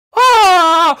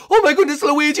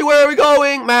Luigi, where are we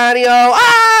going? Mario!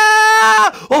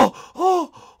 Ah!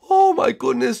 Oh my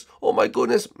goodness. Oh my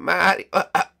goodness. Mario.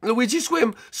 Luigi,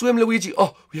 swim. Swim, Luigi.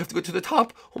 Oh, we have to go to the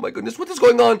top. Oh my goodness. What is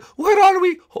going on? Where are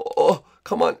we? Oh,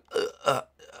 come on.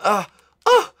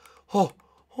 Oh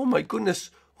my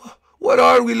goodness. What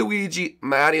are we, Luigi?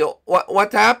 Mario,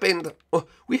 what happened? Oh,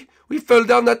 we fell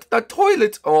down that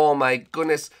toilet. Oh my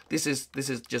goodness. This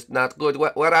is just not good.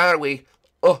 Where are we?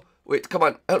 Oh, wait, come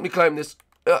on. Help me climb this.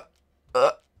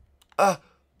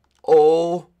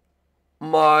 Oh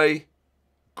my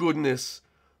goodness.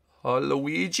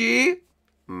 Luigi?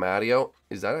 Mario,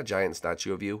 is that a giant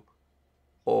statue of you?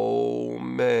 Oh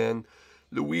man.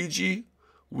 Luigi,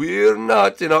 we're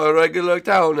not in our regular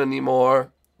town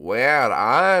anymore. Where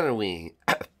are we?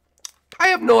 I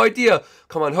have no idea.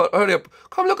 Come on, hurry up.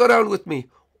 Come look around with me.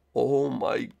 Oh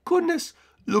my goodness.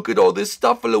 Look at all this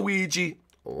stuff, Luigi.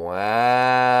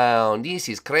 Wow, this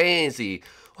is crazy.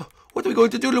 What are we going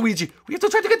to do, Luigi? We have to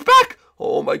try to get back.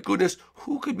 Oh my goodness.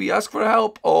 Who could we ask for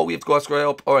help? Oh, we have to go ask for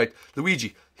help. All right,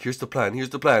 Luigi, here's the plan. Here's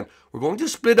the plan. We're going to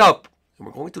split up and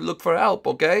we're going to look for help,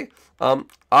 okay?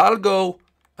 I'll go,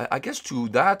 I guess, to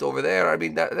that over there. I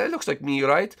mean, that looks like me,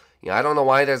 right? Yeah, I don't know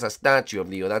why there's a statue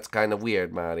of you. That's kind of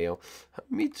weird, Mario.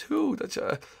 Me too. That's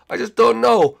I just don't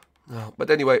know. But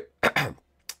anyway,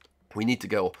 we need to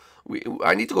go.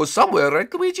 I need to go somewhere,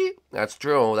 right, Luigi? That's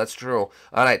true. That's true.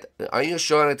 All right. Are you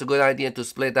sure it's a good idea to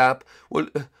split up? Well,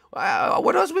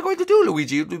 what else are we going to do,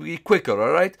 Luigi? It'll be quicker,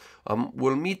 all right?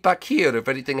 We'll meet back here if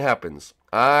anything happens.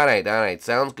 All right.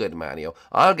 Sounds good, Mario.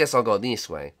 I guess I'll go this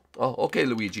way. Oh, okay,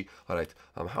 Luigi. All right.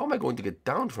 How am I going to get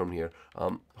down from here?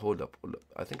 Hold up.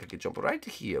 I think I can jump right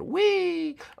here.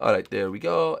 Whee! All right, there we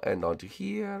go. And onto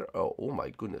here. Oh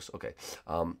my goodness. Okay.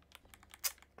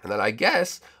 And then I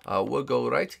guess we'll go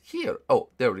right here. Oh,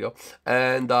 there we go.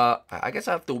 And I guess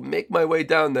I have to make my way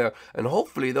down there. And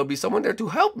hopefully there'll be someone there to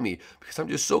help me. Because I'm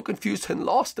just so confused and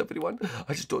lost, everyone.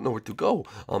 I just don't know where to go.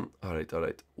 All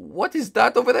right. What is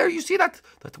that over there? You see that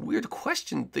weird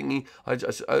question thingy?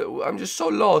 I'm just so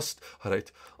lost. All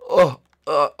right. Oh,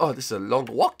 this is a long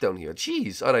walk down here.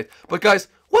 Jeez. All right. But guys,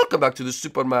 welcome back to the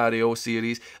Super Mario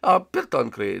series, built on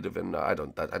creative, and I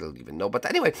don't even know. But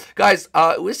anyway, guys,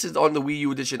 this is on the Wii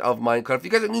U edition of Minecraft. If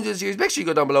you guys are new to the series, make sure you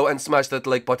go down below and smash that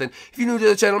like button. If you're new to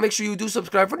the channel, make sure you do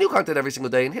subscribe for new content every single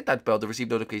day and hit that bell to receive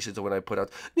notifications of when I put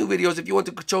out new videos. If you want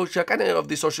to check any of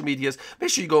the social medias, make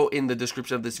sure you go in the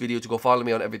description of this video to go follow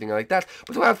me on everything like that.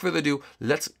 But without further ado,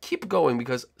 let's keep going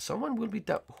because someone will be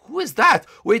down. Who is that?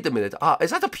 Wait a minute.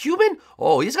 Is that a human?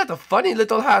 Oh, he's got a funny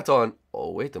little hat on.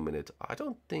 Oh, wait a minute. I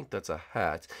don't think that's a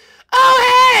hat.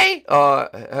 Oh, hey!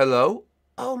 Hello?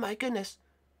 Oh, my goodness.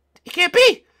 It can't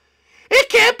be! It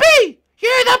can't be!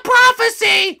 You're the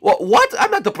prophecy! What?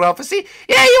 I'm not the prophecy.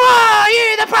 Yeah, you are!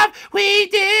 You're the prophecy! We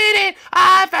did it!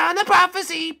 I found the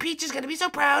prophecy! Peach is gonna be so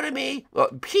proud of me.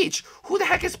 Peach? Who the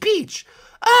heck is Peach?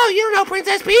 Oh, you don't know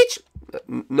Princess Peach?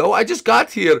 No, I just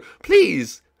got here.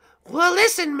 Please. Well,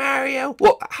 listen, Mario.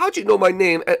 Well, how'd you know my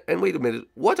name? And wait a minute.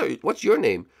 What's your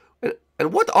name?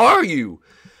 And what are you?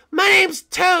 My name's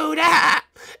Toad,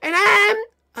 and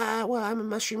I'm a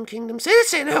Mushroom Kingdom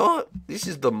citizen. Oh, this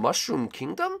is the Mushroom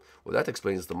Kingdom? Well, that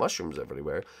explains the mushrooms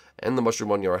everywhere, and the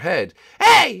mushroom on your head.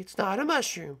 Hey, it's not a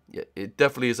mushroom. Yeah, it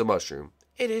definitely is a mushroom.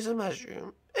 It is a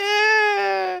mushroom.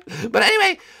 But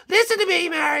anyway, listen to me,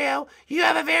 Mario. You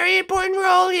have a very important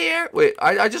role here. Wait,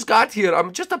 I just got here.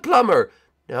 I'm just a plumber.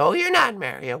 No, you're not,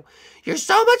 Mario. You're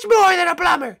so much more than a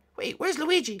plumber. Wait, where's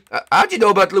Luigi? How'd you know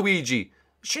about Luigi?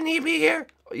 Shouldn't he be here?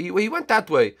 He went that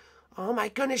way. Oh my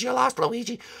goodness, you lost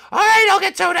Luigi. All right, I'll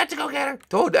get Toadette to go get her.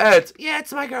 Toadette? Yeah,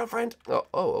 it's my girlfriend. Oh,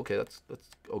 okay, that's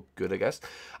good, I guess.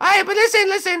 All right, but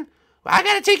listen. I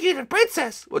gotta take you to the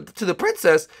princess. What, to the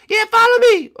princess? Yeah, follow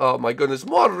me. Oh my goodness,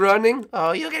 more running.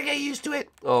 Oh, you're gonna get used to it.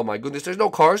 Oh my goodness, there's no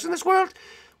cars in this world?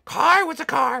 Car? What's a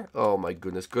car? Oh my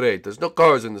goodness, great. There's no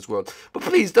cars in this world. But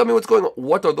please tell me what's going on.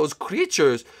 What are those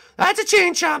creatures? That's a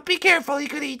chain chomp. Be careful, he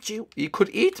could eat you. He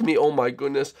could eat me, oh my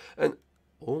goodness. And,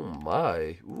 oh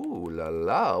my, ooh la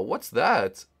la, what's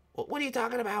that? What are you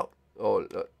talking about? Oh,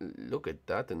 look at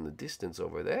that in the distance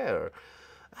over there.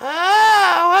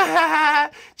 Oh,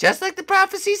 just like the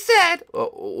prophecy said.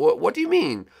 What do you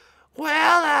mean?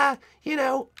 Well, you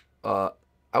know,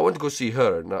 I want to go see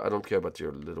her. No, I don't care about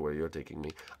your little where you're taking me.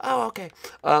 Oh, okay.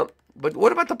 But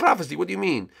what about the prophecy? What do you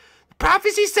mean? The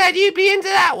prophecy said you'd be into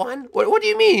that one. What do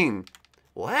you mean?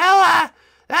 Well,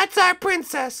 that's our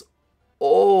princess.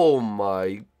 Oh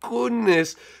my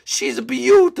goodness. She's a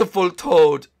beautiful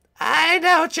Toad. I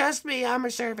know, trust me, I'm her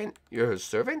servant. You're her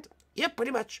servant? Yep,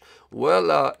 pretty much.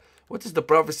 Well, what does the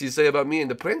prophecy say about me and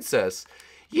the princess?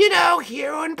 You know,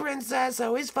 hero and princess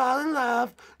always fall in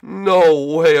love. No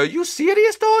way. Are you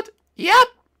serious, Toad? Yep.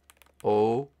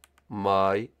 Oh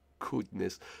my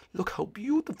goodness. Look how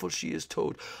beautiful she is,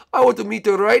 Toad. I want to meet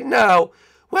her right now.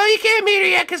 Well, you can't meet her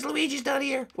yet because Luigi's not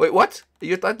here. Wait, what?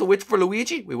 You're trying to wait for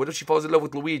Luigi? Wait, what if she falls in love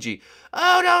with Luigi?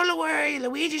 Oh, don't worry.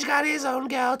 Luigi's got his own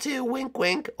gal, too. Wink,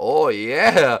 wink. Oh,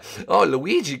 yeah. Oh,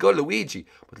 Luigi, go Luigi.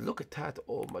 But look at that.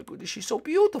 Oh, my goodness, she's so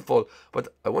beautiful.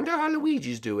 But I wonder how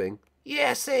Luigi's doing.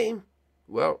 Yeah, same.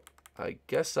 Well, I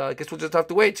guess we'll just have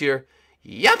to wait here.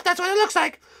 Yep, that's what it looks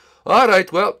like. All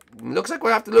right, well, looks like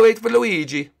we'll have to wait for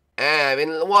Luigi. I've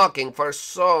been walking for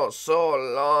so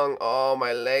long. Oh,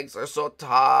 my legs are so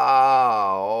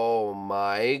tall. Oh,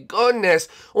 my goodness.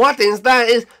 What is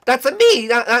that? That's a me.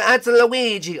 That's a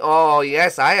Luigi. Oh,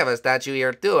 yes, I have a statue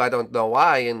here, too. I don't know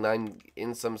why, and I'm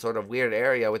in some sort of weird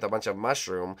area with a bunch of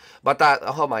mushroom. But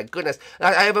oh, my goodness.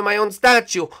 I have my own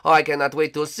statue. Oh, I cannot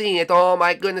wait to see it. Oh,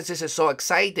 my goodness, this is so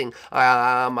exciting.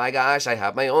 My gosh, I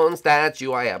have my own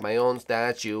statue. I have my own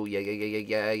statue.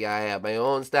 Yeah, I have my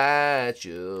own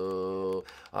statue.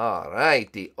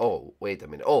 Alrighty. Oh, wait a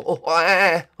minute.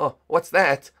 Oh, what's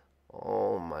that?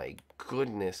 Oh my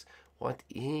goodness. What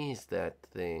is that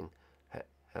thing?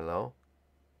 Hello?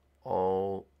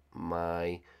 Oh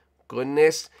my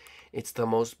goodness. It's the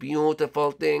most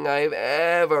beautiful thing I've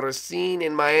ever seen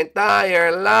in my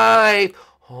entire life.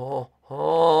 Oh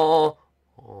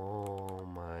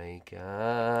my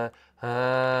God.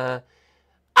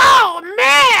 Oh,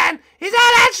 man! Is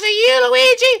that actually you,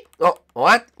 Luigi? Oh,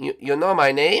 what? You know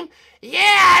my name?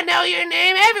 Yeah, I know your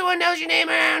name. Everyone knows your name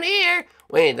around here.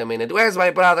 Wait a minute. Where's my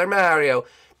brother Mario?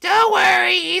 Don't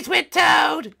worry, he's with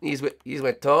Toad. He's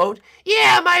with Toad?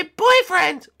 Yeah, my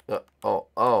boyfriend.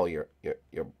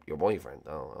 Your boyfriend.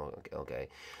 Oh, okay.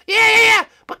 Yeah.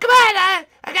 But come on,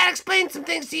 I gotta explain some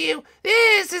things to you.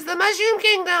 This is the Mushroom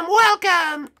Kingdom.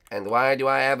 Welcome. And why do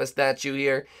I have a statue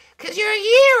here? 'Cause you're a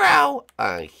hero.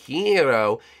 A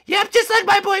hero? Yep, just like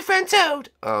my boyfriend Toad.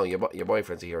 Oh, your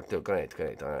boyfriend's a hero too. Great.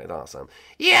 All right, awesome.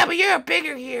 Yeah, but you're a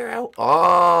bigger hero.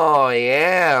 Oh,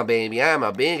 yeah, baby. I'm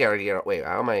a bigger hero. Wait,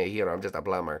 how am I a hero? I'm just a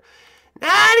plumber.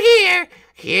 Not here.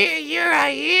 Here, you're a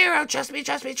hero. Trust me.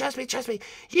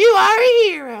 You are a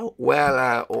hero.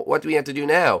 Well, what do we have to do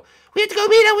now? We have to go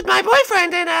meet up with my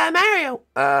boyfriend and Mario.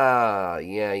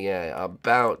 Yeah,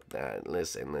 about that.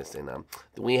 Listen,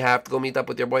 do we have to go meet up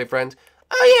with your boyfriend?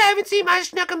 Oh, yeah, I haven't seen my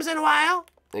schnookums in a while.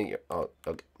 Oh,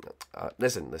 okay.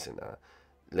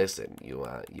 Listen,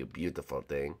 you beautiful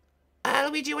thing.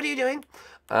 Luigi, what are you doing?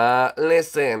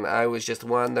 Listen, I was just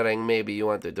wondering, maybe you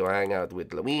wanted to hang out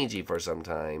with Luigi for some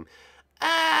time.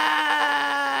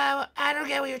 I don't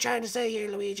get what you're trying to say here,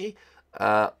 Luigi.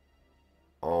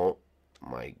 Oh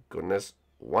my goodness,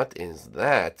 what is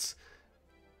that?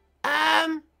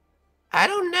 I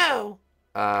don't know.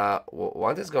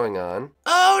 What is going on?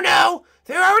 Oh, no!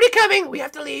 They're already coming! We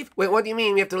have to leave. Wait, what do you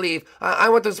mean we have to leave? I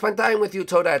want to spend time with you,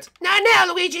 Toadette. Not now,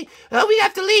 Luigi. We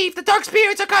have to leave. The dark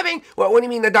spirits are coming. What do you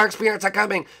mean the dark spirits are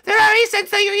coming? They're already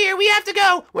sensed that you're here. We have to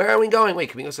go. Where are we going? Wait,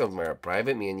 can we go somewhere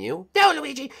private, me and you? No,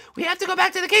 Luigi. We have to go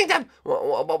back to the kingdom.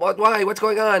 Why? What's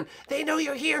going on? They know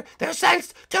you're here. They're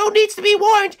sensed. Toad needs to be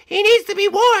warned. He needs to be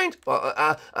warned.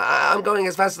 I'm going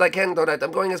as fast as I can, Toadette.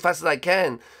 I'm going as fast as I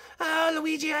can.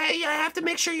 Luigi, I have to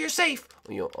make sure you're safe.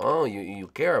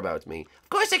 You care about me. Of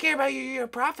course I care about your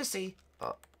prophecy.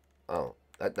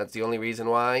 That's the only reason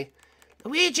why?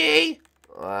 Luigi!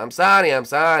 I'm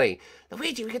sorry.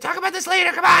 Luigi, we can talk about this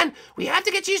later. Come on. We have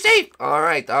to get you safe. All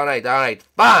right. Fine.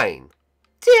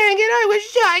 Dang it, I was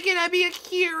shy. Can I be a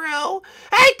hero?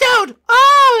 Hey, Toad!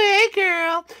 Oh, hey,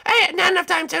 girl. Hey, not enough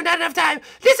time, Toad. Not enough time.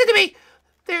 Listen to me.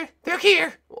 They're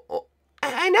here.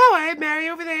 I know. I have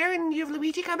Mario over there, and you have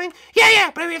Luigi coming.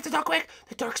 Yeah, but we have to talk quick.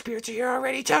 The dark spirits are here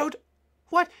already, Toad.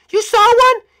 What? You saw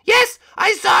one? Yes,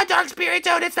 I saw a dark spirit,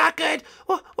 Toad. It's not good.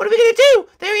 What are we gonna do?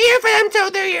 They're here for them,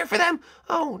 Toad. They're here for them.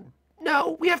 Oh,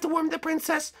 no. We have to warn the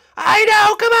princess. I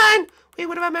know. Come on. Wait,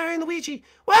 what about Mario and Luigi?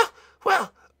 Well.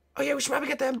 Oh, yeah, we should probably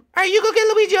get them. All right, you go get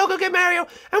Luigi. I'll go get Mario.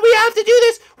 And we have to do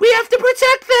this. We have to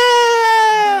protect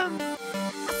them.